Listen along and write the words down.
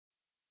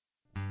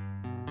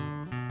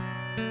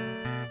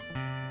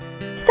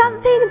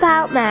Something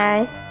about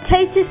Mary.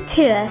 Totus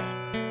Tuus.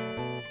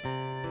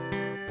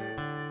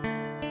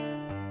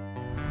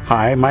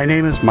 Hi, my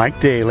name is Mike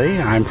Daly.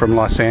 I'm from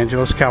Los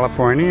Angeles,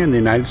 California, in the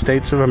United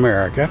States of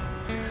America.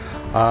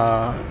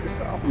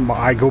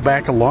 I go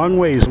back a long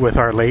ways with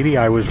Our Lady.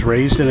 I was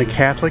raised in a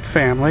Catholic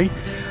family,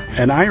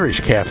 an Irish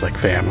Catholic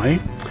family,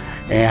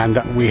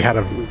 and we had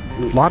a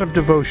lot of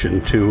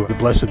devotion to the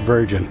Blessed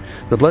Virgin.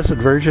 The Blessed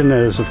Virgin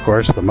is, of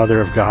course, the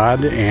Mother of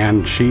God,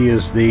 and she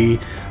is the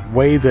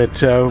way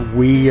that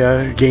we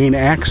gain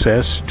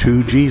access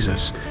to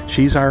Jesus.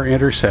 She's our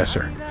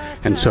intercessor.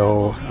 And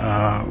so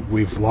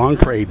we've long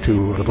prayed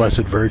to the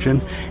Blessed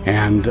Virgin,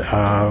 and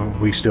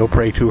we still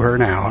pray to her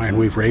now, and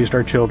we've raised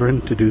our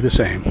children to do the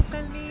same.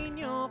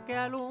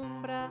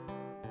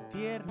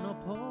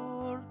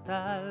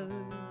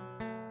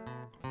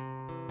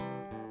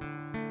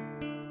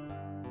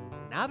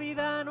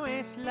 Navidad no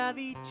es la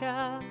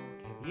dicha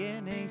que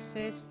viene y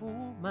se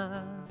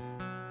esfuma,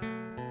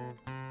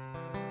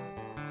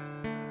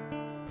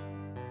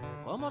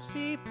 como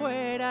si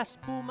fuera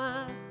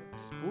espuma,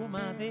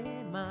 espuma de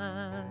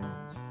mar.